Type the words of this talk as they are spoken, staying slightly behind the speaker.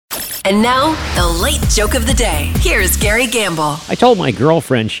And now, the late joke of the day. Here's Gary Gamble. I told my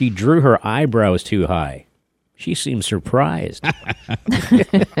girlfriend she drew her eyebrows too high. She seemed surprised.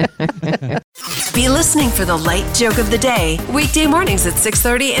 Be listening for the light joke of the day. Weekday mornings at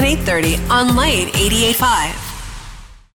 6:30 and 8:30 on Light 88.5.